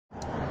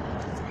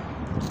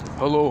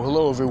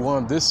Hello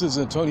everyone. This is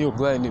Antonio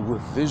Gladney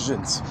with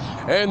Visions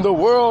and the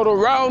world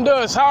around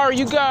us. How are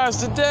you guys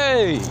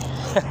today?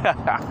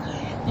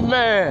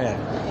 Man,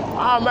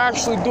 I'm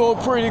actually doing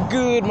pretty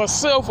good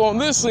myself on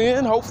this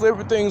end. Hopefully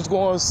everything's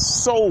going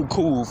so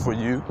cool for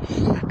you.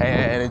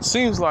 And it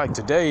seems like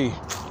today,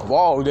 of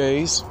all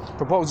days,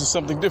 proposes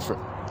something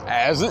different,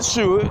 as it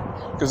should,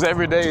 because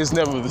every day is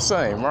never the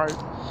same, right?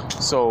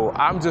 So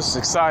I'm just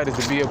excited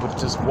to be able to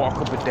just walk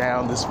up and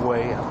down this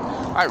way.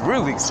 I'm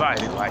really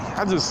excited.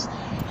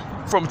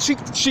 From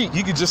cheek to cheek,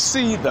 you can just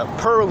see the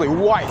pearly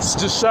whites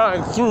just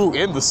shine through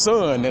in the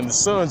sun, and the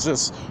sun's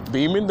just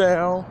beaming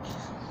down,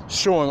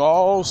 showing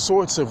all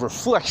sorts of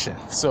reflection.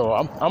 So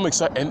I'm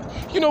excited.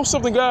 And you know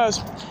something, guys?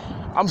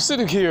 I'm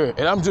sitting here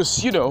and I'm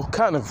just,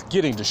 kind of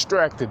getting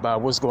distracted by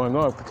what's going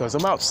on because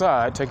I'm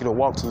outside taking a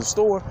walk to the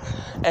store,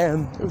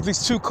 and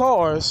these two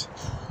cars,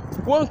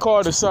 one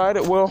car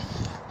decided, well,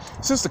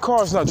 since the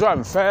car's not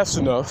driving fast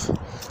enough,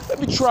 let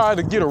me try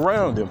to get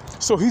around him.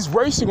 So he's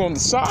racing on the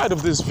side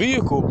of this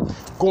vehicle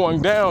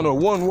going down a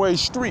one-way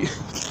street.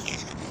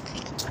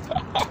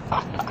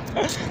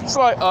 It's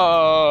like,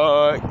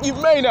 you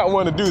may not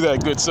want to do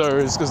that, good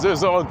sirs, because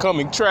there's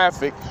oncoming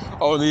traffic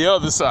on the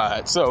other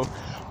side. So,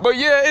 but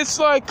yeah, it's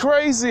like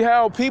crazy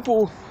how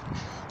people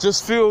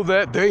just feel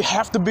that they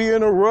have to be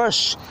in a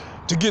rush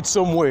to get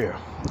somewhere.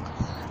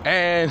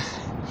 And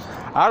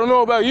I don't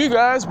know about you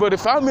guys, but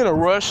if I'm in a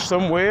rush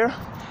somewhere,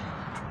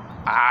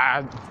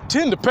 I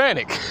tend to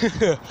panic.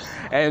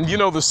 And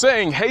the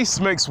saying,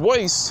 haste makes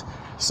waste.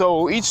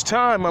 So each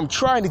time I'm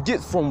trying to get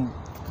from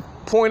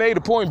point A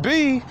to point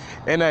B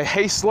in a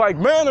haste-like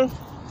manner,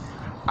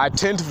 I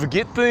tend to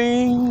forget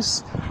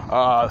things.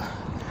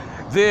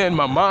 Then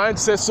my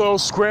mindset's all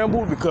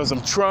scrambled because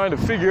I'm trying to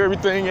figure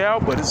everything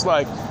out, but it's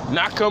like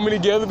not coming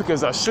together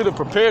because I should have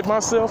prepared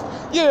myself.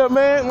 Yeah,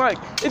 man,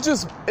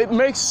 it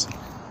makes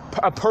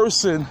a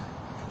person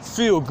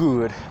feel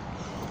good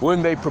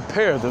when they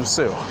prepare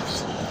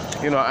themselves.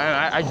 And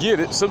I get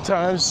it.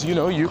 Sometimes,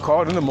 you're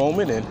caught in the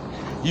moment and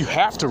you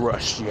have to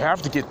rush. You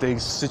have to get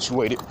things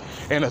situated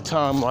in a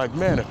time-like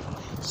manner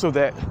so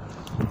that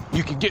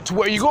you can get to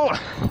where you're going.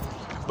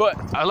 But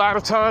a lot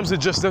of times it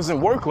just doesn't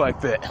work like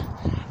that.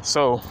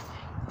 So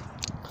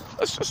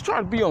let's just try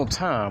to be on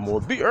time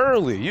or be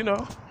early,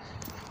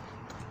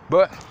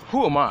 But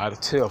who am I to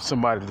tell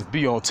somebody to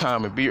be on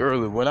time and be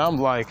early when I'm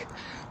like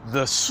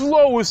the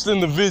slowest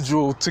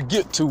individual to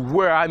get to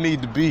where I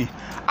need to be?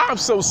 I'm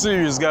so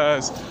serious,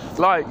 guys.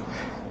 Like,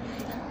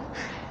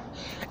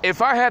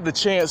 if I had the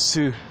chance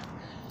to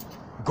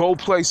go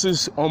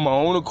places on my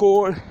own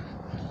accord,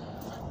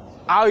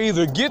 I'll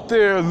either get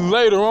there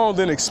later on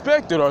than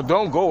expected or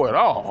don't go at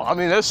all. I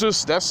mean, that's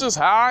just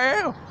how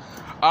I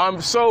am.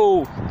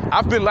 So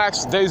I've been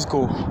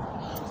lackadaisical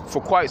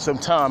for quite some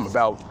time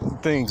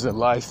about things in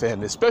life,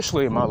 and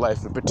especially in my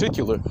life in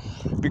particular,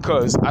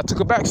 because I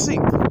took a back seat.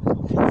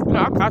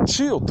 I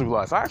chilled through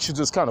life. I actually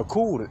just kind of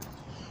cooled it.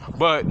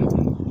 But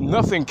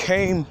nothing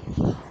came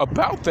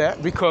about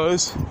that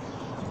because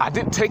I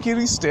didn't take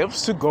any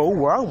steps to go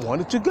where I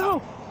wanted to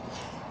go.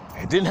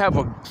 I didn't have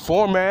a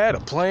format, a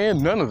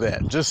plan, none of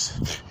that.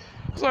 Just,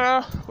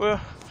 well,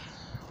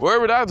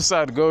 wherever I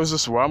decide to go is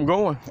just where I'm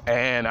going.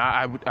 And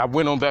I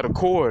went on that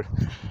accord,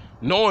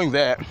 knowing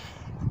that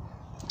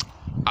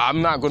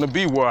I'm not going to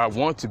be where I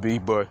want to be,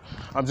 but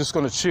I'm just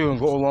going to chill and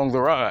go along the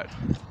ride.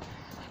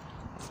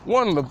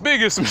 One of the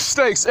biggest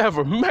mistakes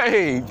ever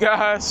made,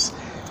 guys.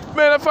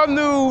 Man, if I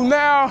knew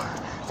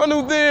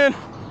then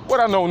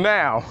what I know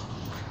now,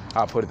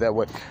 I'll put it that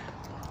way,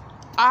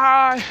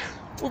 I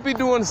would be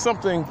doing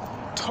something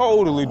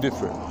totally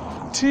different.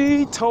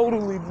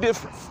 Totally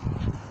different.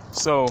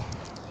 So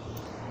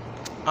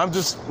I'm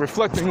just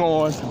reflecting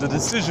on the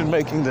decision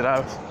making that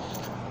I've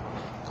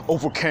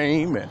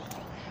overcame, and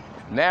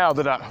now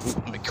that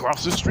let me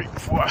cross the street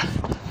before I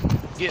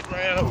get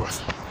ran over.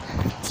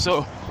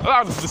 So a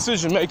lot of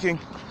decision making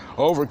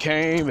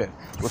overcame and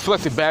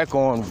reflected back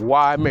on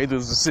why I made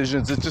those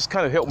decisions. It just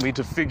kind of helped me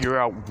to figure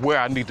out where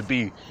I need to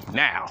be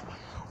now,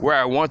 where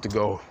I want to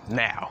go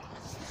now.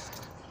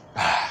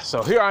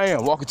 So here I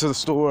am walking to the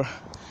store,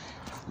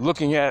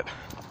 looking at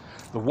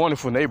the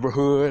wonderful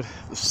neighborhood.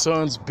 The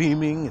sun's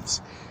beaming.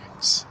 It's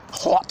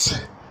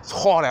hot. It's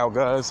hot out,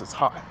 guys. It's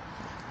hot.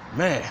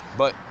 Man,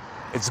 but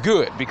it's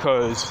good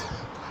because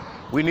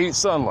we need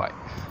sunlight.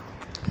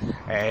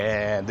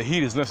 And the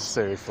heat is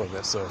necessary for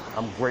that, so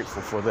I'm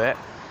grateful for that.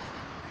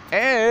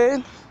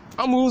 And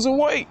I'm losing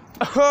weight.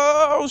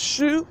 Oh,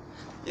 shoot.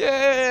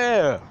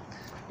 Yeah.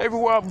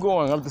 Everywhere I'm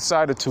going, I've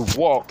decided to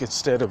walk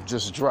instead of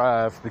just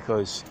drive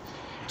because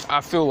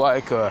I feel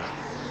like a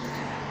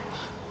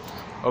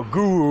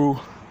guru,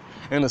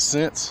 in a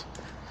sense,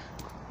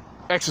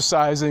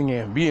 exercising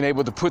and being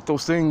able to put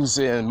those things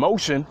in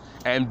motion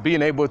and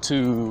being able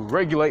to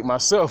regulate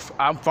myself.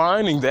 I'm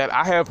finding that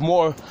I have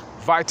more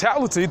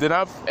vitality than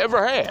I've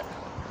ever had.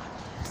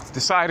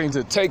 Deciding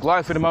to take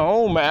life into my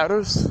own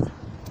matters,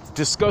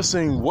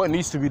 discussing what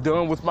needs to be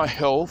done with my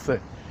health, and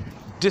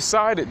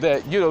decided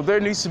that, there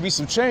needs to be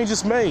some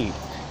changes made.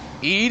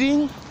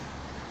 Eating,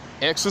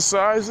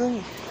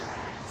 exercising,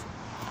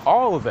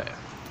 all of that,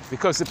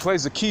 because it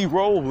plays a key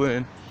role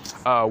in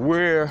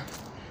where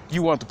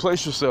you want to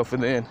place yourself.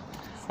 And then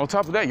on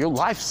top of that, your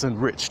life's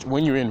enriched.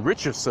 When you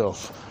enrich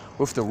yourself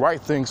with the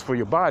right things for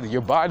your body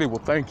will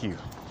thank you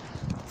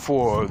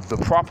for the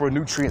proper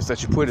nutrients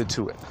that you put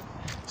into it.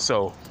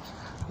 So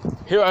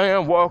here I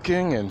am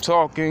walking and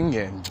talking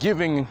and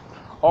giving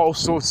all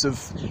sorts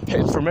of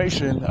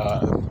information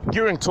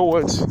gearing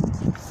towards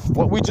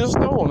what we just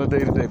know on a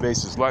day-to-day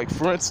basis. Like,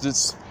 for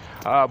instance,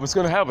 I was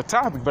going to have a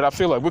topic, but I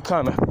feel like we're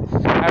kind of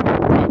having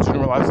a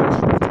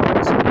generalization.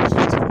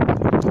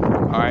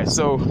 All right,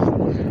 so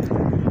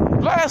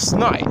last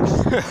night,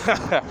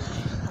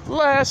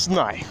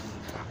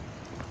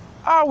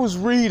 I was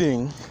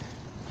reading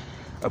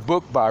a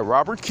book by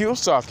Robert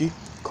Kiyosaki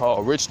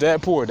called Rich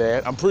Dad, Poor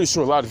Dad. I'm pretty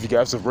sure a lot of you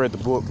guys have read the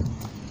book.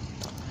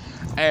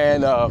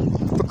 And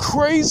the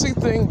crazy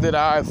thing that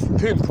I've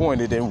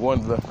pinpointed in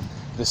one of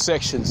the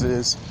sections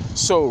is,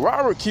 so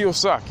Robert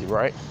Kiyosaki,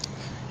 right?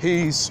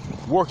 He's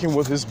working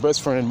with his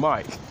best friend,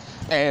 Mike.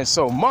 And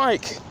so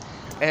Mike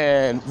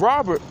and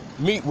Robert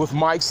meet with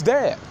Mike's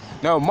dad.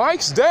 Now,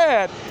 Mike's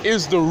dad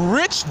is the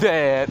rich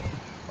dad,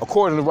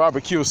 according to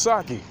Robert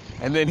Kiyosaki.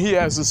 And then he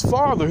has his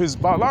father, his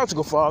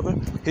biological father.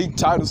 He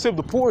titles him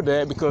the poor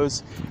dad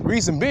because,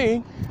 reason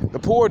being, the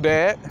poor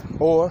dad,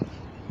 or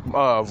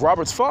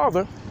Robert's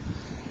father,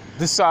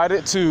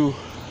 decided to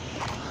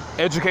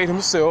educate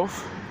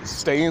himself,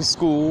 stay in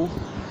school,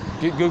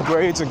 get good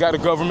grades, and got a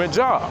government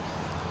job.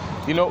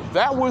 You know,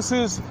 that was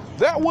his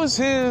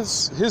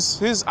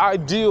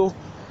ideal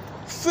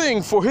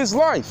thing for his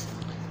life.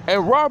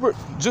 And Robert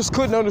just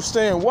couldn't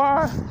understand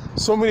why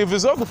so many of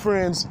his other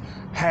friends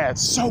had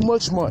so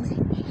much money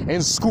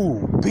in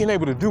school, being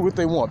able to do what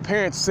they want,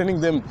 parents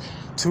sending them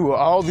to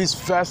all these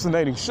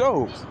fascinating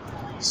shows.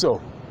 So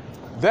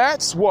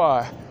that's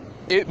why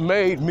it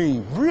made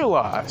me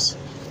realize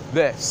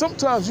that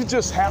sometimes you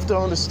just have to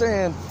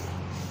understand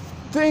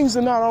things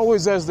are not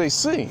always as they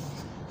seem.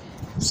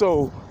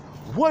 So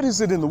what is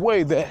it in the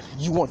way that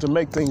you want to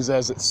make things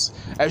as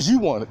you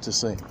want it to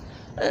seem?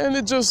 And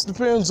it just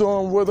depends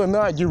on whether or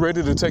not you're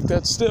ready to take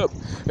that step.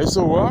 And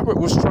so Robert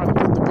was trying to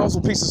put the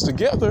puzzle pieces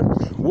together,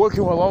 working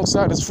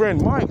alongside his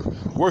friend Mike,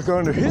 working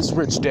under his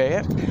rich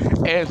dad.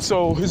 And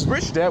so his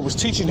rich dad was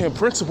teaching him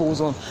principles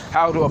on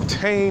how to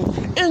obtain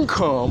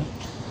income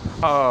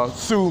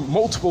through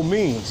multiple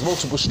means,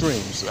 multiple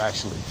streams,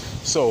 actually.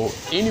 So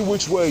any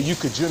which way you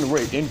could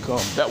generate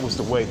income, that was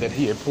the way that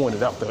he had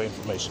pointed out the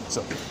information.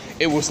 So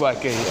it was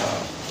like a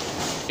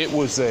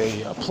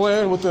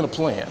plan within a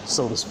plan,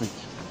 so to speak.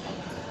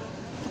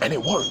 And it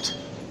worked.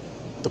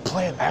 The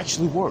plan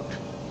actually worked.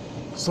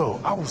 So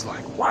I was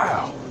like,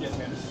 wow,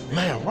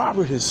 man,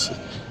 Robert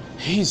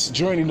he's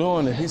journeyed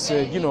on, and he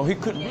said, you know, he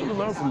couldn't really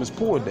learn from his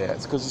poor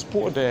dads because his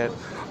poor dad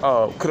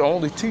could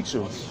only teach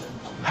him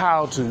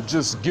how to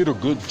just get a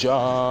good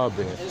job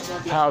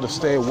and how to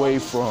stay away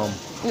from,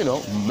 you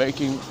know,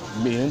 making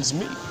men's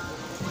meat.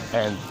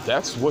 And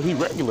that's what he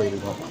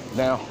regulated on.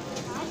 Now,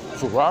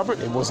 for Robert,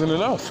 it wasn't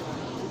enough.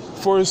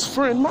 For his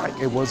friend Mike,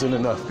 it wasn't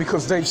enough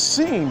because they've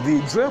seen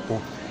the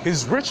example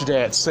his rich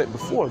dad set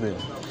before them.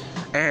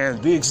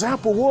 And the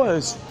example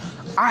was,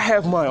 I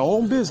have my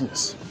own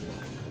business.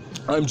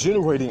 I'm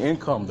generating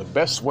income the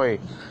best way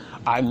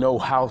I know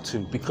how to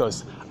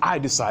because I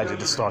decided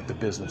to start the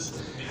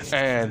business.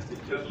 And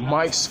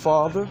Mike's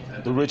father,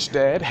 the rich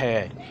dad,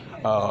 had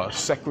a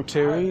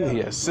secretary, he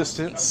had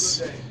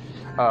assistants.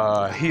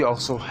 He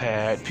also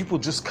had people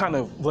just kind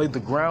of laid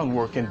the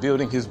groundwork in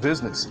building his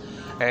business.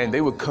 And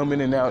they would come in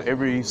and out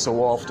every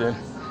so often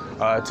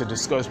to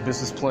discuss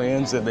business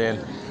plans, and then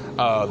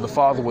the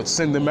father would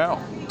send them out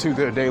to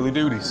their daily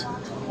duties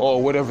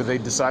or whatever they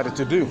decided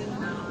to do.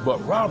 But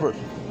Robert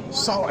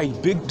saw a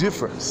big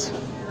difference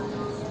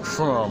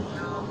from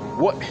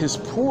what his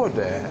poor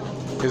dad,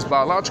 his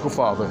biological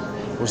father,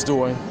 was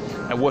doing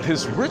and what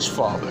his rich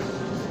father,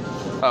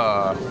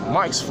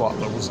 Mike's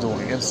father, was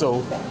doing. And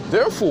so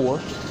therefore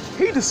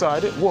he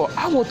decided, well,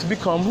 I want to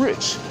become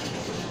rich.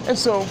 And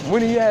so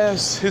when he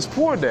asked his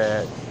poor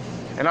dad,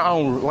 and I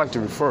don't like to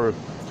refer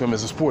to him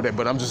as his poor dad,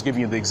 but I'm just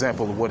giving you the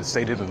example of what is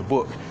stated in the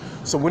book.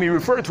 So when he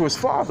referred to his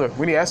father,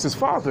 when he asked his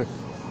father,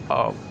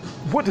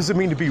 what does it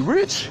mean to be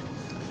rich?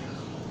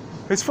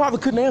 His father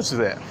couldn't answer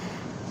that.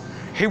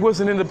 He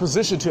wasn't in a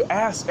position to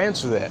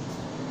answer that.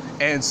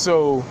 And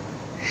so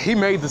he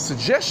made the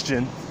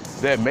suggestion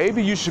that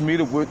maybe you should meet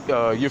up with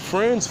your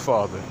friend's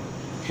father.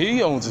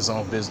 He owns his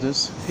own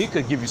business. He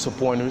could give you some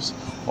pointers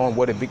on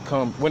what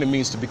it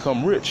means to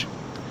become rich.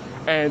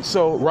 And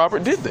so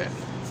Robert did that.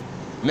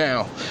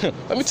 Now,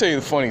 let me tell you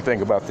the funny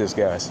thing about this,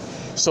 guys.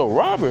 So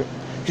Robert,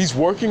 he's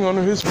working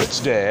under his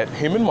rich dad,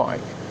 him and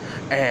Mike,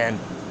 and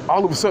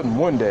all of a sudden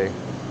one day,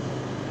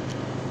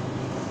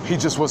 he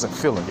just wasn't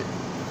feeling it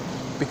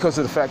because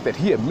of the fact that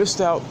he had missed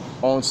out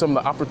on some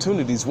of the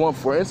opportunities. One,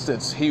 for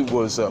instance, he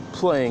was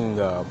playing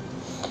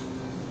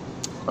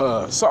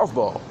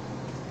softball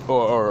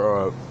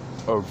or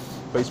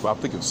baseball. I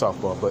think it was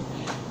softball, but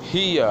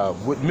he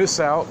would miss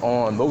out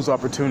on those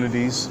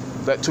opportunities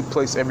that took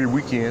place every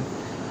weekend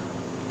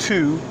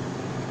to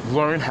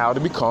learn how to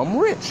become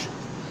rich.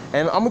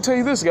 And I'm gonna tell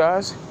you this,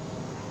 guys,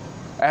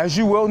 as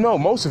you well know,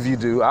 most of you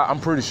do, I'm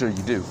pretty sure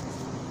you do,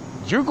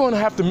 you're gonna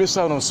have to miss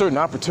out on certain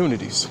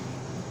opportunities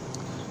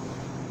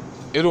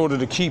in order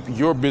to keep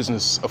your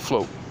business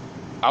afloat.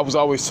 I was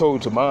always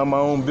told to mind my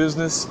own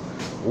business.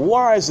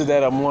 Why is it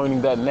that I'm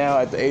learning that now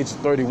at the age of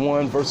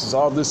 31 versus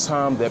all this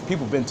time that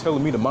people have been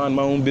telling me to mind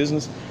my own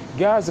business?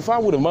 Guys, if I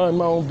would have minded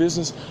my own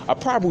business, I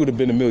probably would have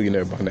been a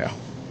millionaire by now,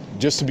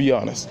 just to be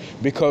honest,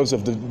 because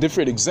of the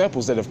different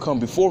examples that have come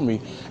before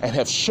me and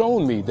have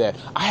shown me that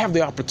I have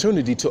the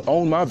opportunity to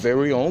own my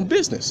very own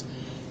business.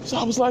 So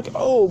I was like,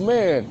 oh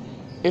man,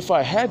 if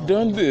I had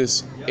done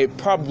this, it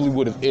probably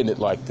would have ended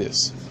like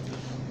this.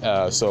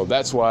 So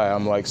that's why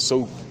I'm like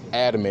so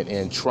adamant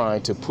in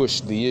trying to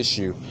push the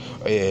issue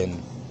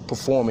in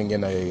performing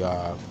in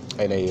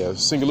a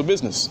singular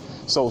business.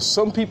 So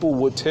some people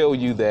would tell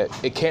you that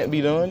it can't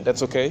be done.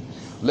 That's okay.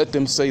 Let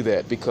them say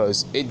that,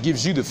 because it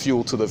gives you the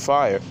fuel to the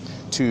fire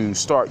to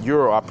start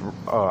your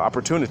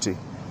opportunity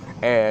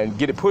and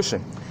get it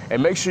pushing.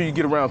 And make sure you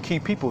get around key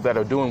people that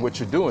are doing what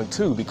you're doing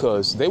too,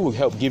 because they will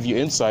help give you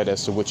insight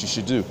as to what you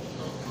should do.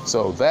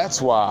 So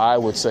that's why I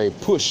would say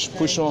push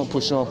on,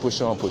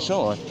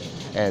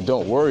 and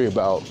don't worry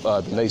about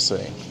the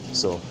naysaying.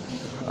 So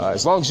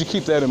as long as you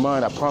keep that in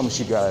mind, I promise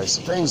you guys,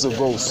 things will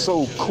go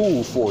so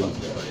cool for you.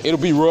 It'll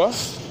be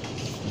rough,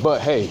 but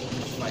hey,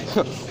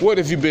 what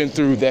have you been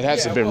through that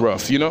hasn't been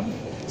rough, you know?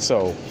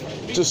 So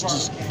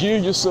just gear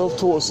yourself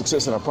towards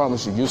success, and I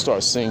promise you, you'll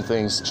start seeing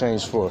things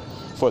change for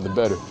the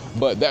better.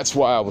 But that's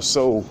why I was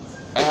so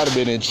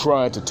adamant in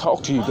trying to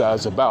talk to you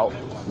guys about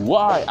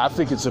why I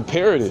think it's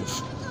imperative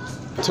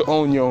to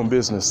own your own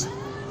business.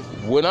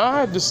 When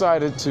I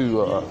decided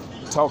to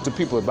talk to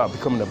people about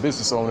becoming a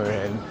business owner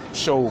and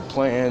show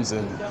plans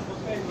and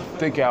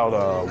think out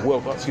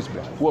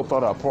well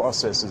thought out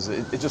processes,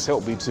 it just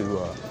helped me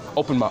to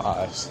open my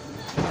eyes.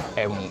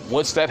 And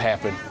once that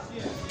happened,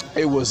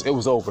 it was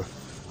over.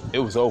 It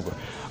was over.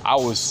 I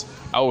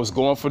was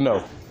going for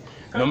no.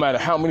 No matter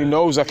how many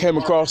no's I came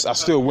across, I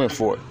still went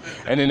for it.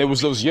 And then there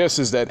was those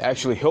yeses that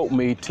actually helped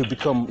me to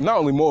become not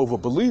only more of a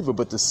believer,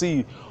 but to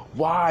see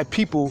why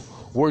people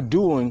were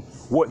doing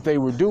what they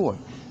were doing.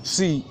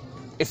 See,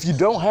 if you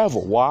don't have a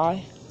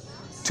why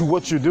to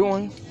what you're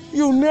doing,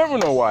 you'll never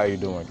know why you're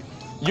doing it.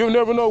 You'll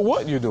never know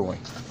what you're doing,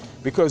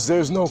 because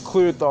there's no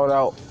clear thought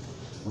out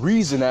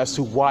reason as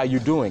to why you're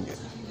doing it.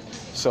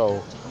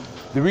 So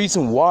the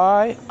reason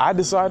why I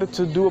decided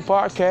to do a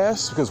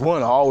podcast, because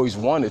one, I always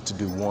wanted to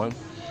do one.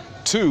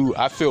 Two,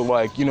 I feel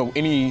like,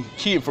 any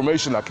key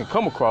information I can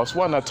come across,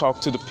 why not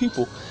talk to the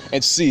people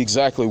and see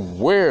exactly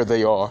where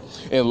they are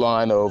in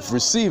line of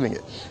receiving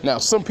it. Now,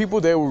 some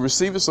people, they will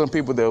receive it. Some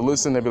people, they'll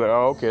listen. They'll be like,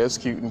 oh, okay, that's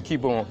cute, and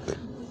keep on.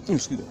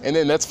 And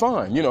then that's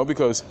fine,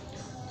 because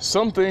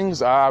some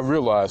things I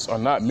realize are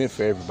not meant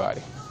for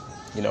everybody.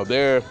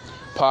 There are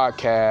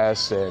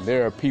podcasts and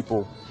there are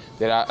people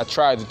that I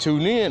tried to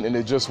tune in and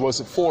it just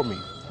wasn't for me.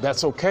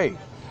 That's okay.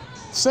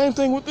 Same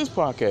thing with this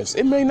podcast.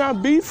 It may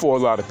not be for a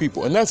lot of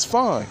people, and that's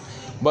fine.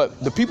 But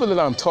the people that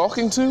I'm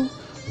talking to,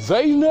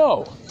 they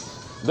know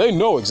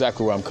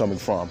exactly where I'm coming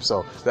from.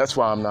 So that's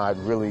why I'm not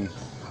really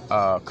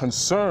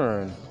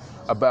concerned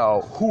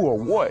about who or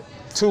what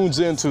tunes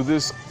into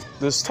this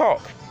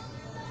talk.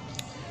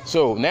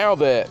 So now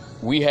that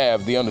we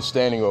have the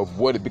understanding of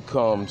what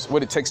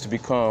it takes to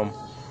become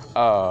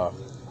a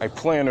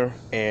planner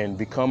and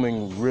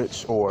becoming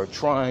rich, or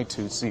trying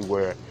to see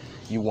where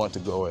you want to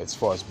go as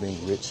far as being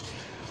rich,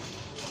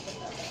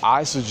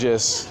 I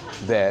suggest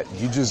that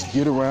you just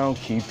get around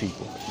key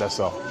people. That's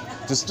all.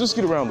 Just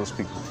get around those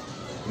people.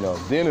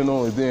 Then and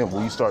only then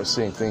will you start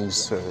seeing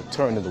things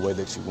turn in the way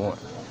that you want.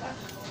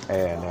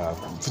 And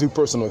through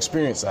personal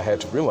experience, I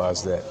had to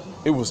realize that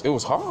it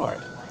was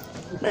hard.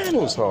 Man,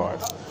 it was hard.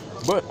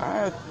 But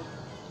I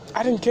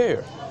didn't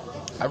care.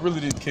 I really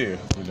didn't care.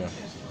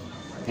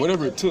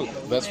 Whatever it took,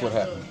 that's what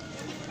happened.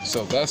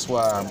 So that's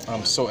why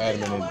I'm so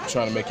adamant in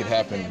trying to make it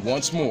happen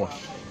once more,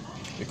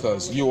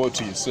 because you owe it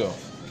to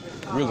yourself,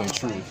 really and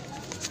truly.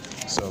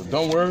 So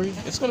don't worry,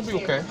 it's going to be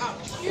okay.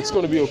 It's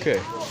going to be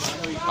okay.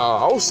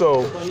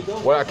 Also,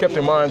 what I kept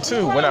in mind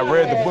too, when I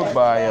read the book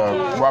by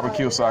Robert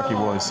Kiyosaki,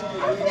 was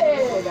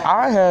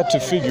I had to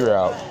figure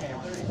out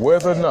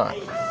whether or not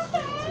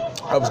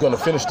I was going to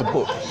finish the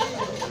book.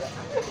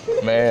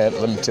 Man,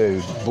 let me tell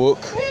you, the book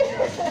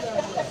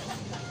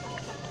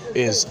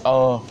is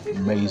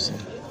amazing.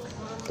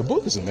 The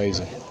book is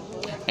amazing,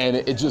 and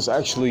it just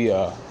actually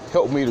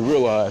helped me to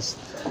realize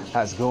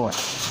how it's going.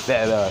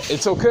 That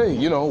it's okay,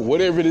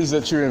 whatever it is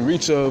that you're in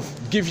reach of,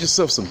 give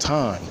yourself some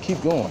time.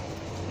 Keep going.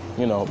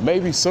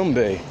 Maybe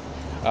someday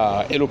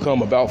it'll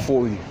come about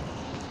for you.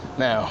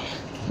 Now,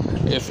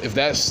 if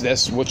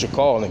that's what your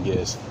calling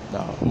is,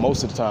 now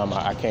most of the time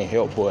I can't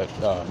help but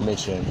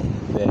mention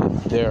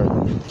that there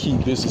are key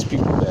business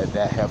people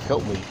that have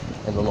helped me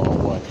in the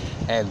long run,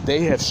 and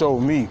they have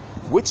shown me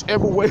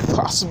whichever way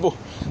possible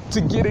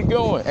to get it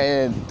going.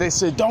 And they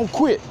said, don't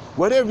quit.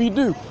 Whatever you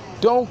do,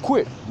 don't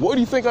quit. What do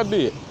you think I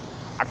did?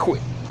 I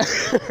quit.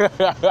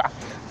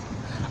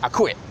 I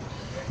quit.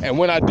 And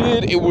when I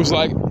did, it was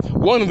like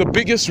one of the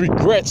biggest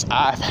regrets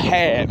I've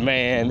had,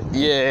 man.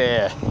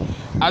 Yeah.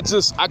 I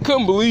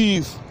couldn't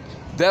believe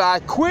that I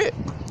quit.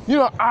 You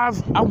know,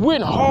 I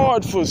went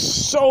hard for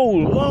so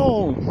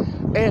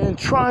long and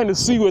trying to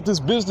see what this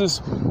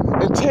business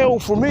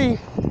entailed for me.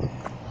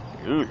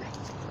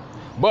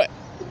 But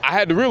I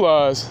had to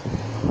realize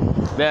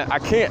that I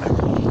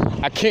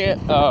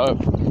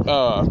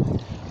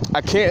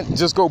can't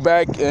just go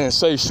back and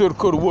say shoulda,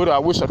 coulda, woulda. I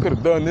wish I could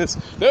have done this.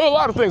 There are a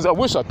lot of things I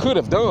wish I could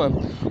have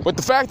done, but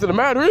the fact of the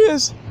matter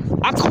is,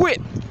 I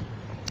quit.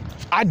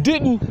 I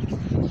didn't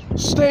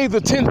stay the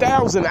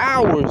 10,000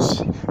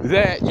 hours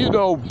that, you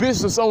know,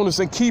 business owners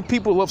and key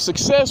people of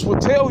success will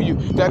tell you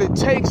that it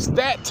takes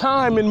that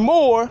time and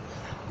more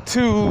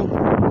to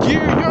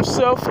gear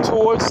yourself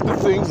towards the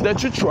things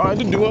that you're trying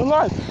to do in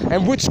life,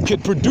 and which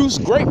could produce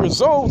great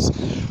results.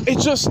 It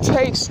just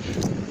takes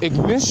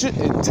ignition,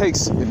 it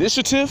takes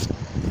initiative,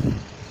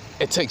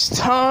 it takes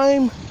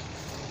time,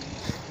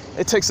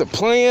 it takes a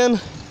plan,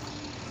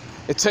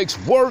 it takes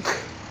work,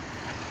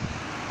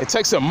 it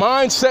takes a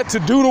mindset to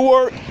do the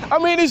work. I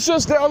mean, it's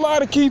just, there are a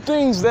lot of key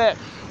things that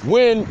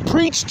when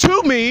preached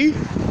to me,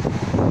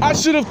 I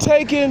should have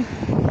taken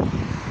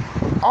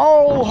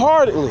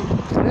wholeheartedly,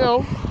 you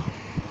know.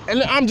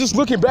 And I'm just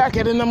looking back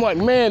at it and I'm like,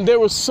 man, there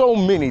were so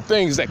many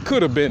things that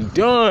could have been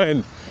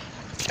done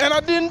and I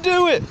didn't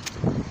do it.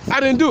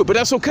 But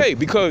that's okay,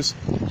 because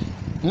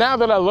now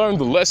that I learned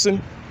the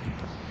lesson,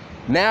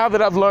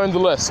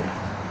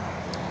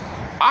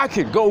 I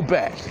could go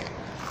back,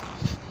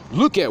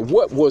 look at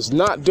what was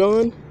not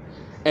done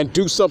and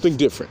do something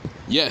different.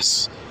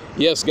 Yes,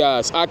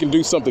 guys, I can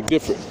do something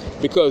different,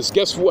 because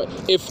guess what?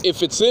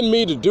 If it's in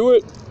me to do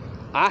it,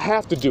 I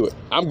have to do it.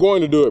 I'm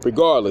going to do it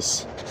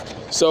regardless.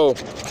 So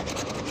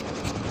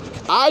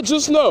I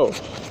just know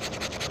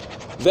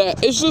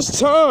that it's just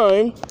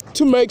time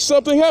to make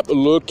something happen.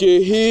 Look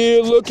at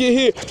here.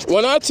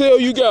 When I tell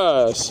you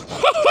guys,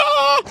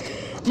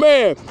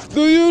 man,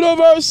 the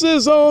universe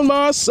is on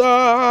my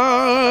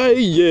side.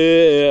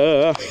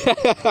 Yeah.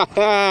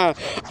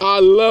 I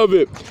love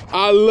it.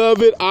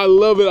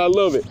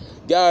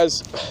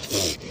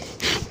 Guys,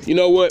 you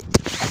know what?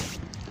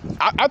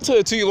 I'll tell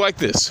it to you like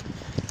this.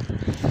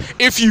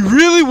 If you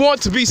really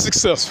want to be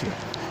successful,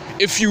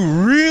 if you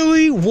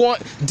really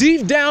want,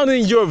 deep down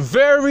in your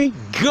very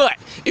gut,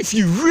 if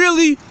you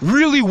really,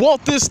 really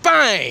want this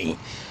thing,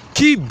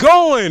 keep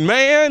going,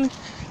 man.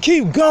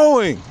 Keep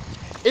going.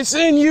 It's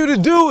in you to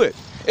do it.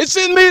 It's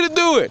in me to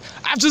do it.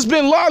 I've just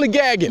been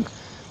lollygagging.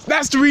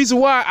 That's the reason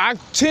why I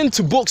tend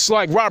to books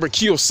like Robert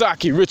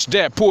Kiyosaki, Rich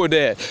Dad, Poor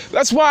Dad.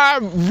 That's why I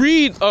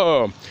read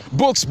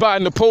books by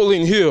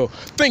Napoleon Hill,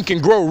 Think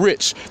and Grow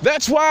Rich.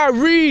 That's why I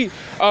read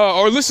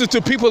or listen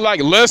to people like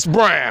Les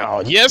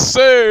Brown. Yes,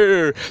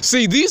 sir.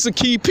 See, these are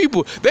key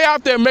people. They're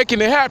out there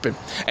making it happen.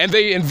 And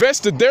they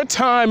invested their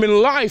time and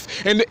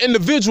life in the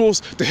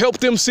individuals to help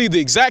them see the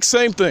exact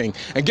same thing.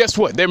 And guess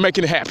what? They're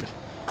making it happen.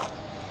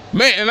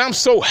 Man, and I'm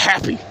so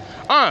happy.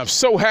 I'm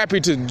so happy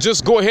to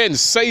just go ahead and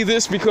say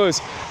this, because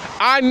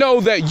I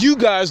know that you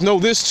guys know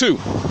this too.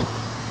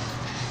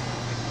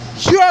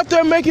 You're out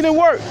there making it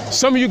work.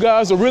 Some of you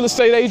guys are real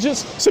estate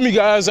agents. Some of you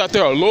guys out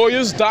there are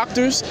lawyers,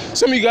 doctors.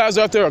 Some of you guys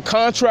out there are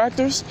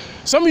contractors.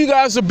 Some of you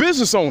guys are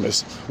business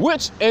owners,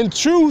 which in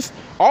truth,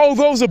 all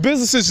those are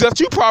businesses that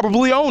you're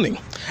probably owning.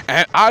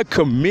 And I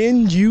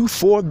commend you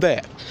for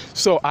that.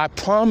 So I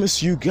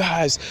promise you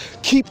guys,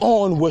 keep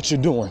on what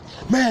you're doing.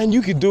 Man,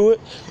 you can do it.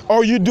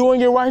 Or you're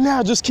doing it right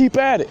now. Just keep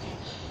at it.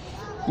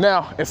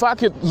 Now, if I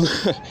can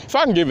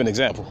give an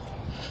example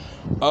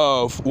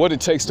of what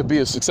it takes to be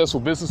a successful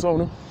business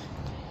owner,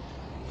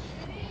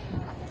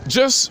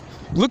 just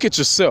look at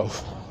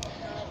yourself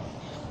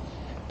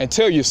and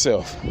tell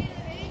yourself,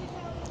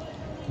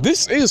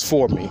 this is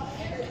for me.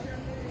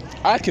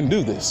 I can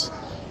do this.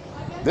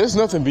 There's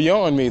nothing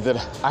beyond me that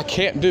I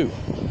can't do.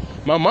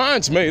 My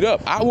mind's made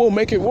up. I will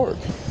make it work.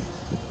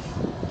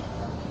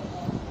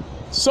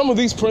 Some of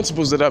these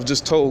principles that I've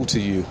just told to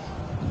you,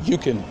 you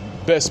can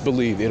best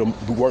believe it'll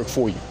work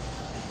for you.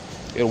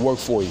 It'll work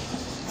for you.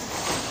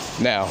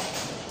 Now,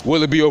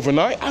 will it be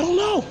overnight? I don't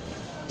know.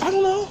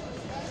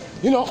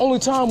 You know, only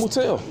time will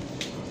tell.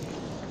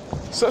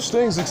 Such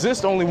things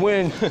exist only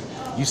when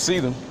you see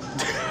them.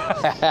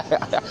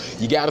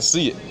 You gotta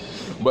see it.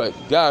 But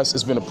guys,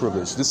 it's been a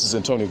privilege. This is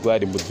Antonio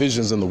Gladden with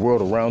Visions in the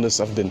World Around Us.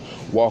 I've been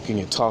walking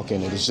and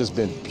talking, and it's just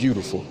been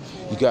beautiful.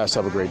 You guys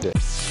have a great day.